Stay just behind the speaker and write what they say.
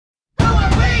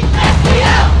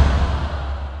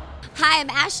I'm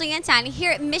Ashleigh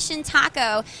here at Mission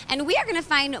Taco, and we are going to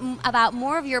find about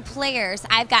more of your players.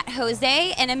 I've got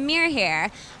Jose and Emir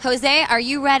here. Jose, are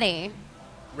you ready?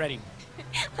 Ready.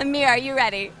 Emir, are you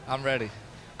ready? I'm ready.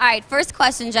 All right, first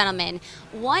question, gentlemen.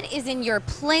 What is in your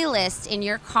playlist in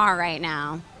your car right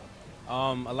now?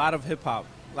 A lot of hip hop,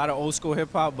 a lot of old school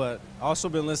hip hop, but also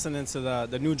been listening to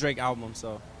the new Drake album,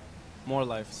 so more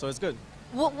life. So it's good.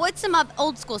 What's some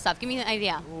old school stuff? Give me an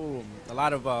idea. Ooh, a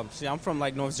lot of see, I'm from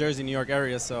like North Jersey, New York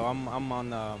area, so I'm on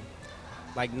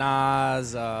like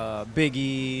Nas,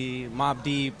 Biggie, Mobb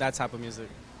Deep, that type of music.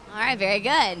 All right, very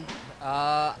good.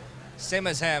 Same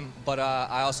as him, but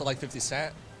I also like 50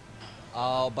 Cent.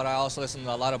 But I also listen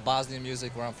to a lot of Bosnian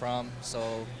music where I'm from,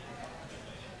 so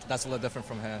that's a little different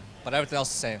from him. But everything else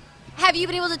is the same. Have you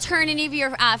been able to turn any of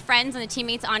your friends and the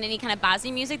teammates on any kind of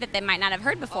Bosnian music that they might not have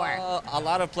heard before? A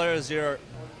lot of players here,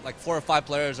 like 4 or 5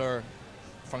 players, are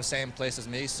from the same place as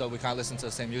me, so we kind of listen to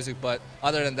the same music. But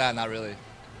other than that, not really.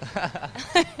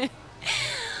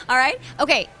 All right.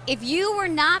 Okay, if you were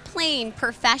not playing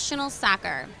professional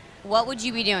soccer, what would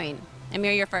you be doing?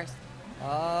 Emir, you're first.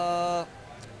 What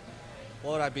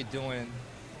would I be doing?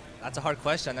 That's a hard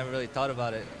question. I never really thought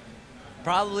about it.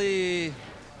 Probably,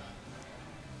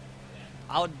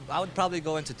 I would probably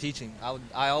go into teaching.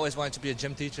 I always wanted to be a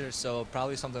gym teacher, so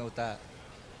probably something with that.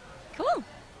 Cool.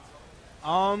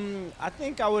 I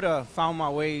think I would have found my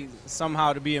way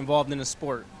somehow to be involved in a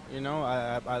sport. You know,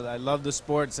 I love the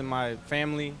sports in my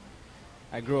family.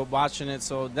 I grew up watching it,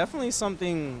 so definitely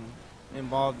something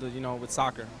involved, you know, with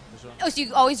soccer. For sure. Oh, so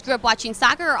you always grew up watching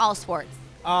soccer or all sports?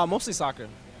 Mostly soccer.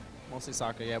 Mostly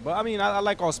soccer, yeah. But, I mean, I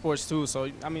like all sports, too.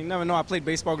 So, I mean, never know. I played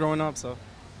baseball growing up, so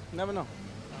never know.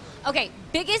 Okay,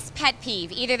 biggest pet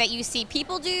peeve, either that you see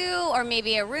people do or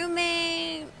maybe a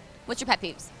roommate. What's your pet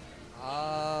peeves?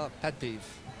 Pet peeve.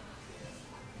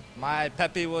 My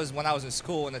pet peeve was when I was in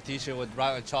school and the teacher would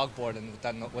write on a chalkboard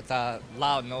and with that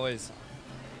loud noise.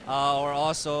 Or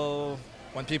also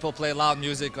when people play loud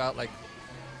music like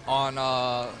on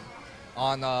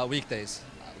weekdays.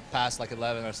 Past like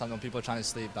 11 or something, when people are trying to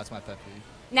sleep. That's my pet peeve.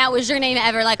 Now, was your name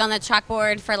ever like on the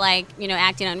chalkboard for like, you know,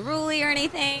 acting unruly or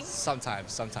anything?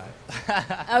 Sometimes.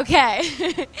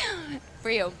 Okay. For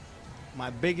you? My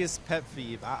biggest pet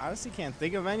peeve, I honestly can't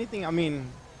think of anything. I mean,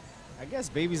 I guess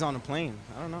babies on a plane.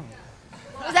 I don't know.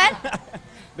 What was that?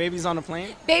 Babies on a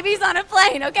plane? Babies on a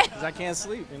plane, okay. 'Cause I can't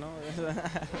sleep, you know.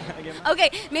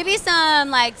 Okay, maybe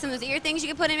some of those ear things you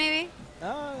could put in maybe?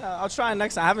 I'll try it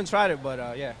next time. I haven't tried it,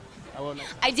 but yeah. I will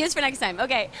next time. Ideas for next time.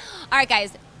 Okay. All right,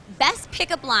 guys. Best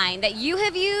pickup line that you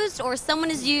have used or someone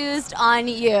has used on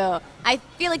you. I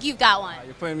feel like you've got one.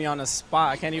 You're putting me on a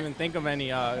spot. I can't even think of any.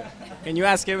 Can you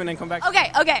ask him and then come back?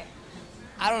 Okay.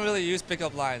 I don't really use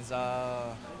pickup lines.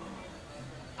 I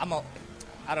don't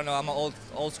know. I'm an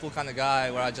old school kind of guy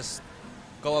where I just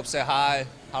go up, say hi,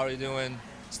 how are you doing,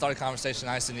 start a conversation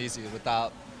nice and easy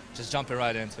without just jumping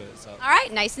right into it. So. All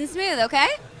right, nice and smooth. Okay.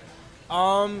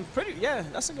 Yeah,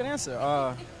 that's a good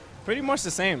answer. Pretty much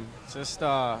the same. Just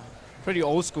pretty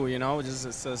old school, you know. It's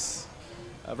just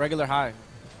a regular hi.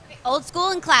 Old school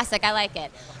and classic. I like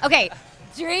it. Okay,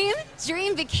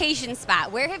 dream vacation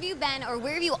spot. Where have you been, or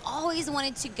where have you always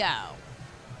wanted to go?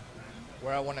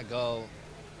 Where I want to go,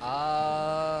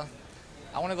 I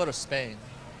want to go to Spain.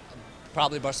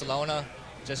 Probably Barcelona,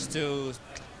 just to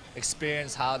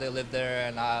experience how they live there,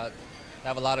 and they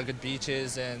have a lot of good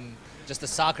beaches and just the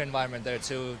soccer environment there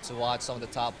too, to watch some of the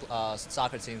top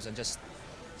soccer teams and just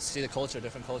see the culture,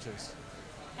 different cultures.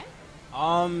 Okay.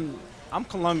 I'm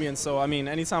Colombian, so I mean,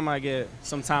 anytime I get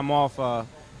some time off,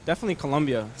 definitely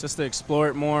Colombia, just to explore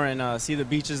it more and see the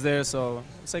beaches there. So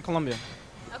I'd say Colombia.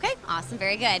 Okay, awesome,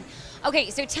 very good.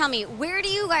 Okay, so tell me, where do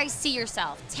you guys see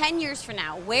yourself 10 years from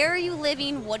now? Where are you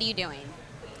living? What are you doing?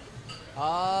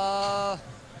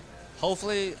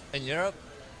 Hopefully in Europe,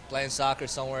 playing soccer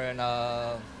somewhere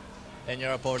in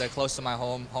Europe over there, close to my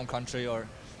home country, or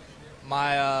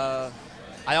I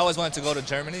always wanted to go to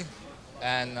Germany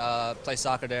and play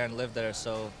soccer there and live there,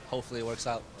 so hopefully it works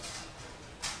out.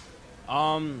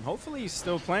 Hopefully he's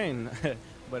still playing,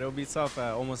 but it'll be tough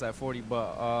almost at 40,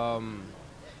 but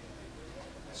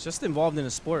it's just involved in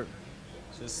a sport.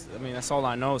 I mean, that's all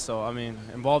I know, so I mean,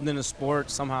 involved in a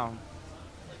sport somehow.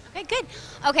 Okay, good.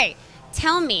 Okay,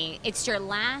 tell me, it's your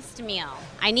last meal.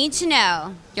 I need to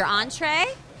know your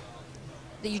entree,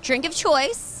 your drink of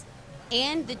choice,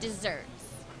 and the desserts.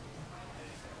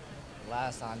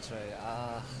 Last entree.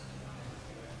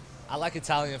 I like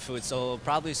Italian food, so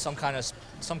probably some kind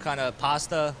of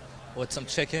pasta with some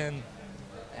chicken,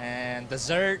 and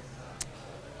dessert.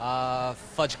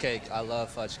 Fudge cake. I love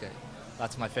fudge cake.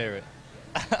 That's my favorite.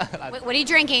 What are you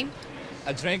drinking?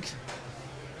 A drink.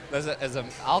 Is it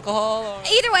alcohol? Or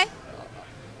Either way.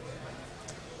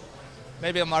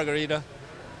 maybe a margarita.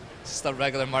 Just a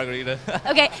regular margarita.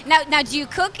 Okay. Now, do you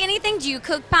cook anything? Do you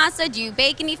cook pasta? Do you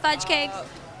bake any fudge cakes?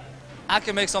 I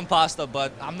can make some pasta,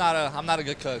 but I'm not a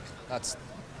good cook.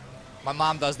 My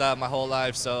mom does that my whole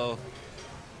life, so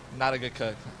I'm not a good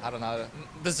cook. I don't know how to,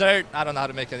 dessert. I don't know how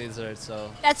to make any dessert,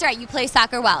 so. That's right. You play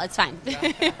soccer well. It's fine.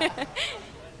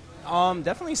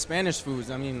 Definitely Spanish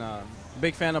foods. I mean,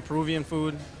 big fan of Peruvian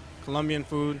food, Colombian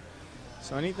food.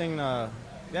 So anything,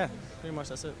 yeah, pretty much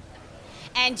that's it.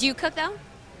 And do you cook though?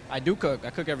 I do cook. I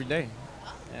cook every day.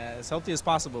 Yeah, as healthy as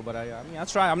possible, but I mean, I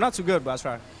try. I'm not too good, but I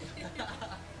try.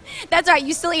 That's right.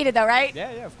 You still eat it though, right?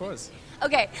 Yeah, of course.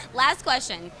 Okay. Last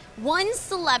question. One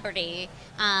celebrity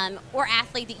or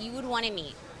athlete that you would want to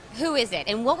meet. Who is it?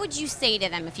 And what would you say to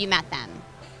them if you met them?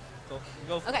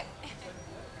 Go for Okay.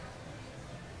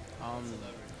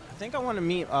 I think I want to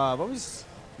meet. I'm always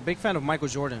a big fan of Michael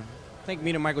Jordan. I think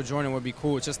meeting Michael Jordan would be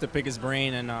cool, just to pick his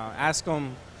brain and ask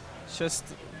him, just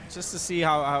to see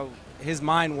how his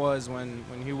mind was when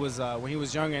he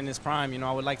was younger in his prime. You know,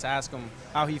 I would like to ask him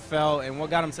how he felt and what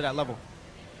got him to that level.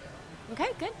 Okay.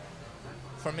 Good.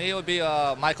 For me, it would be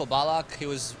Michael Ballack. He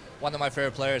was one of my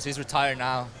favorite players. He's retired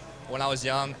now. When I was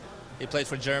young, he played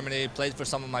for Germany, played for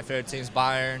some of my favorite teams,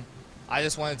 Bayern. I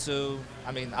just wanted to,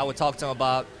 I would talk to him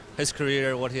about his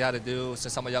career, what he had to do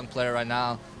since I'm a young player right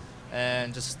now,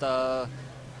 and just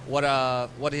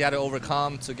what he had to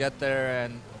overcome to get there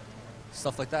and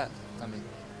stuff like that.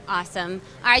 Awesome.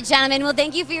 All right, gentlemen. Well,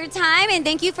 thank you for your time, and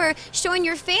thank you for showing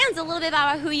your fans a little bit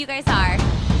about who you guys are.